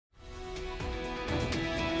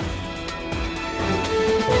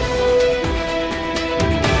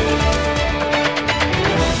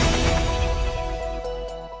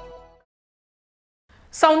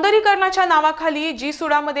सौंदर्यीकरणाच्या नावाखाली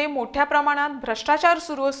GSUDAमध्ये मोठ्या प्रमाणात भ्रष्टाचार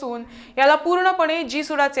सुरू असून याला पूर्णपणे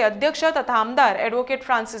GSUDAचे अध्यक्ष तथा आमदार ॲडव्होकेट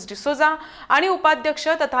फ्रान्सिस डिसोजा आणि उपाध्यक्ष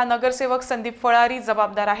तथा नगरसेवक संदीप फळारी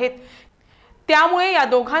जबाबदार आहेत। त्यामुळे या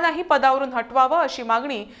दोघांनाही पदावरून हटवावं अशी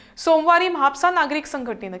मागणी सोमवारी म्हापसा नागरिक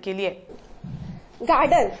संघटनेने केली आहे।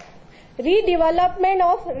 Garden redevelopment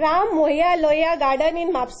of Ram मोहया Loya garden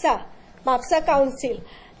in Mapusa council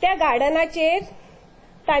त्या गार्डनाचेर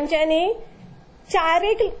तांच्यांनी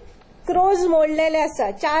 4 क्रोज मोडलेले आसा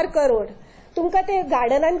 4 करोड। तुमकां ते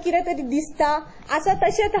गार्डनान कितें तरी दिसता आसा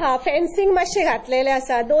तशेंच हा फेन्सिंग मातशें घातलेले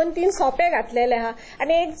आसा 2-3 सोपे घातलेले आहा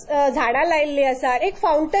आनी एक झाडां लायिल्ली आसा एक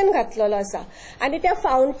फाउंटन घातलेलो आसा आनी त्या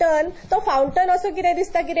तो फाउंटन असो कितें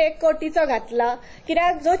दिसता कितें 1 कोटीचो घातला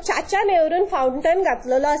कित्याक जो चाचा नेहरून फाउंटन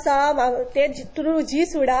घातलेलो आसा ते थ्रू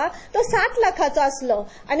GSUDA तो 7 लाखाचो आसलो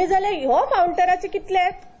आनी जाल्यार ह्यो फाउंटनाचे कितले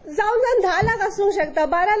जावन 10 लाख आसूंक शकता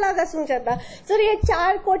 12 लाख आसूंक शकता तर हे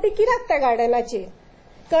 4 कोटी कित्याक त्या गार्डनाचे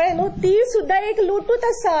कळ्ळें न्हू ती सुद्धा एक लुटूच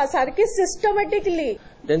आसा सारकी सिस्टमॅटिकली।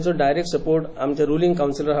 त्यांचो डायरेक्ट सपोर्ट आमचे रुलिंग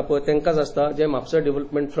काउन्सिलर आहा पळय तांकांच आसता जे Mapusa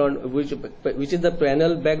development front which is the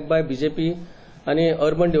panel backed bye BJP आनी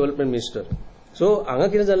अर्बन डेव्हलपमेंट मिनिस्टर। सो हांगा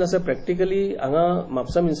कितें जालें आसा प्रॅक्टिकली हांगा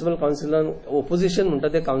म्हापसा म्युनिसिपल काउन्सिलान ओपोजिशन म्हणटा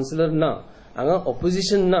ते काउन्सिलर ना हांगा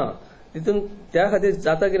ऑपोजिशन ना तितून त्या खातीर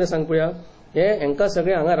जाता कितें सांग पळया हेंका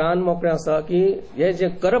सगळे हांगा रान मोकळें आसा की हे जे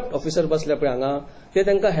करप्ट ऑफिसर बसल्या पळय हांगा ते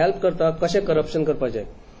तांकां हेल्प करता कशें करप्शन करपाचें।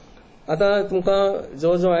 आता तुमकां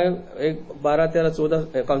जवळ हांवें एक 12, 13,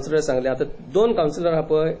 14 काउन्सिलर सांगले आता 2 काउन्सिलर आहा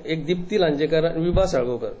पळय एक दिप्ती लांजेकर आनी विभा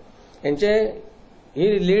साळगांवकर हेंचे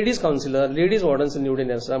ही लेडीज काउन्सिलर लेडीज वॉर्डन्स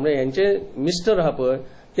निवडून आसा म्हणजे हेंचे मिस्टर आहा पळय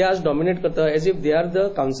ते आज डॉमिनेट करता age if they are the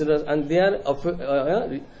counsellors and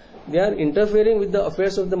they are interfering with the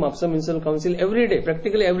affairs of the Mapusa municipal council every day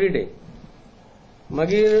practically every day.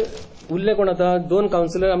 मागीर उरले कोण आता 2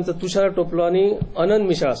 काउन्सिलर आमचो तुषार टोपलो आणि अनंत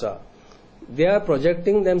मिश्रा आसा they are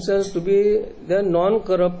projecting themselves to be they are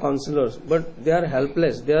non-corrupt councillors but they are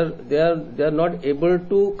helpless they are not able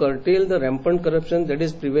to curtail the rampant corruption that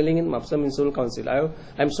is prevailing in Mapusa Municipal Council.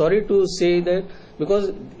 I'm sorry to say that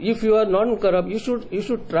because if you are non-corrupt you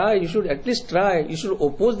should try you should at least try you should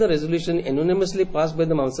oppose the resolution anonymously passed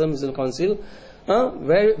by the Mapusa Municipal Council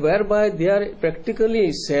whereby they are practically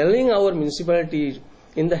selling our municipality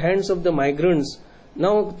in the hands of the migrants. Now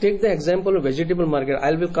take the example of vegetable market.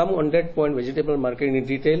 I will come on that point vegetable market in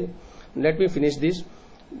detail. Let me finish this.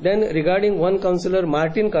 Then regarding one councillor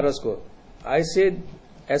Martin Carrasco, I said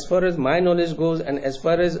as far as my knowledge goes and as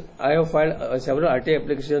far as I have filed several RTA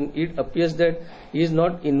applications, it appears that he is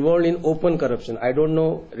not involved in open corruption. I don't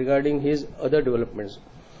know regarding his other developments.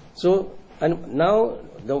 So and now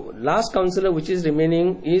the last councillor which is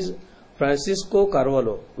remaining is Francisco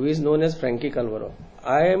Carvalho, who is known as Frankie Carvalho.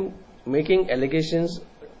 I am making allegations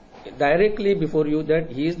directly before you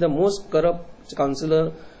that he is the most corrupt councillor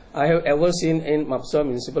I have ever seen in Mapusa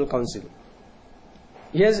Municipal Council.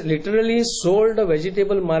 He has literally sold a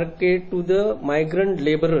vegetable market to the migrant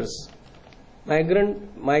laborers, migrant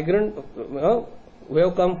who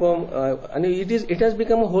have come from, and it has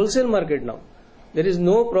become a wholesale market now. There is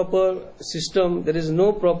no proper system, there is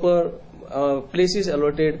no proper places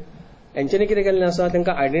allotted. यांच्यानी कितें केल्लें आसा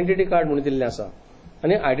तांकां identity card म्हणून दिल्लें आसा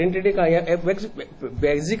आनी identity card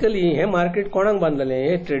basically हे market कोणाक बांदलेलें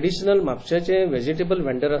हे ट्रेडिशनल म्हापशाचे वेजिटेबल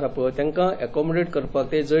वेंडर आसा पळय तांकां एकोमोडेट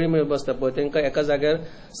करपाक ते जळी मेळ बसता पळय तांकां एका जाग्यार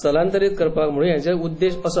स्थलांतरीत करपाक म्हणून हेंचो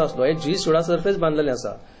उद्देश असो आसलो हे GSUDA सर्फेस बांदलेलें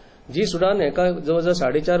आसा GSUDAन हेका जवळ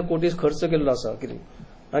 4.5 कोटी खर्च केल्लो आसा कितें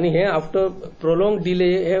आनी हे आफ्टर प्रोलॉंग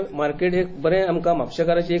डिले हे मार्केट एक बरें आमकां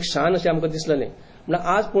म्हापशेकाराची एक शान अशें आमकां दिसलेलें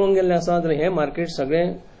म्हणल्यार आज पळोवंक गेल्लें आसा जाल्यार हे मार्केट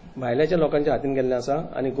सगळें भायल्याच्या लोकांच्या हातीन गेल्लें आसा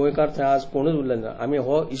आनी गोंयकार थंय आज कोणूच उरले ना। आमी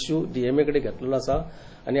हो इश्यू DMA कडेन घेतलेलो आसा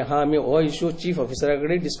आनी आमी हो इश्यू चीफ ऑफिसरा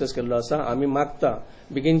कडेन डिस्कस केल्लो आसा। आमी मागता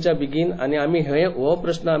बेगीनच्या बेगीन आनी आमी हो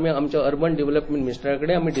प्रश्न आमी आमच्या अर्बन डेव्हलपमेंट मिनिस्टरा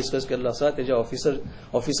कडेन आमी डिस्कस केल्लो आसा तेज्या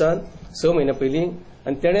ऑफिसान 6 म्हयने पयलीं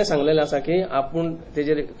आनी तेणें सांगलेलें आसा की आपूण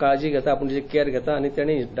तेजेर काळजी घेता आपूण तेजेर केअर घेता आनी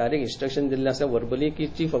तेणें डायरेक्ट इन्स्ट्रक्शन दिल्लें आसा वर्बली की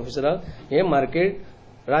चीफ ऑफिसराक हे मार्केट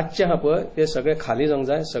रातचे आहा पळय ते सगळे खाली जावंक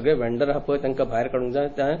जाय सगळे वेंडर आहा पळय तांकां भायर काडूंक जाय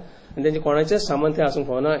आनी तेंचे कोणाचेच सामान थंय आसूंक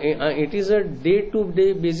फावना। It is a day to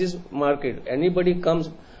day basis market anybody comes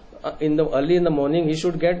in the early in the morning he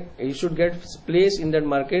should get place in that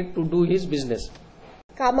market to do his business.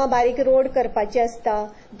 कामा बारीक रोड करपाचे असता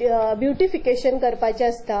ब्युटिफिकेशन करपाचे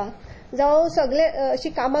असता जावं सगळे अशी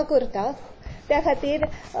कामां करता त्या खातीर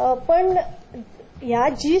पण ह्या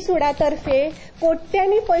GSUDA तर्फे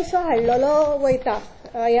कोट्यांनी पैसो हाडलेलो वयता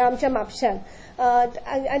ह्या आमच्या म्हापशान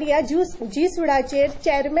आनी ह्या GSUDAचेर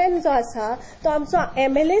चेअरमॅन जो आसा तो आमचो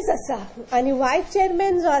MLAच आसा आनी वायस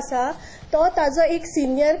चेअरमॅन जो आसा तो ताजो एक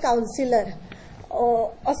सिनियर काउन्सिलर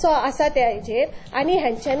असो आसा त्या हेजेर आनी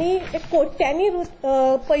हेंच्यांनी कोट्यांनी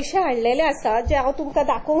पैसे हाडलेले आसा जे हांव तुमकां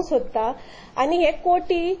दाखोवंक सोदतां आनी हे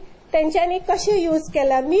कोटी तेंच्यांनी कशे यूज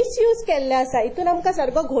केला मिसयूज केल्ले आसा हितून आमकां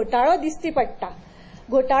सारको घोटाळो दिसती पडटा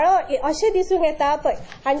घोटाळो अशें दिसूंक येता पळय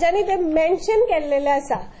हांच्यांनी ते मेन्शन केल्लेले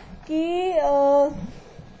आसा की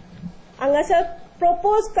हांगासर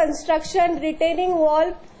propose construction retaining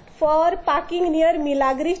wall for parking near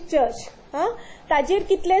Milagres church ताजेर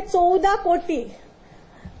कितले 14 कोटी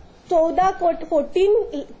 14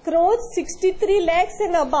 crores 63 lakhs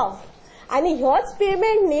and above आनी ह्योच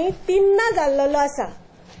पेमेंट न्ही 3 जाल्लो आसा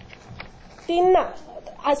 3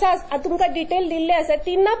 असा तुमकां डिटेल दिल्ले आसा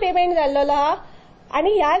 3 पेमेंट जाल्लो आहा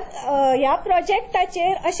आनी ह्या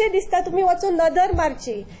प्रोजेक्टाचेर अशें दिसता तुमी वचून नदर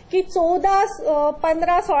मारची की 14,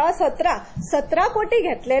 15, 16, 17 कोटी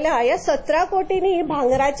घेतलेले आहा ह्या 17 कोटींनी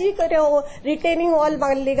भांगराची रिटेनिंग वॉल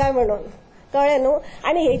बांदली काय म्हणून कळ्ळें न्हू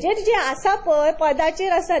आनी हेजेर जे आसा पळय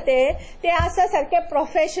पदाचेर आसा ते आसा सारखे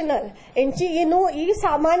प्रोफेशनल हेंची ही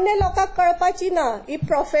सामान्य लोकांक कळपाची ना ही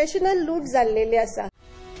प्रोफेशनल लूट जाल्लेली आसा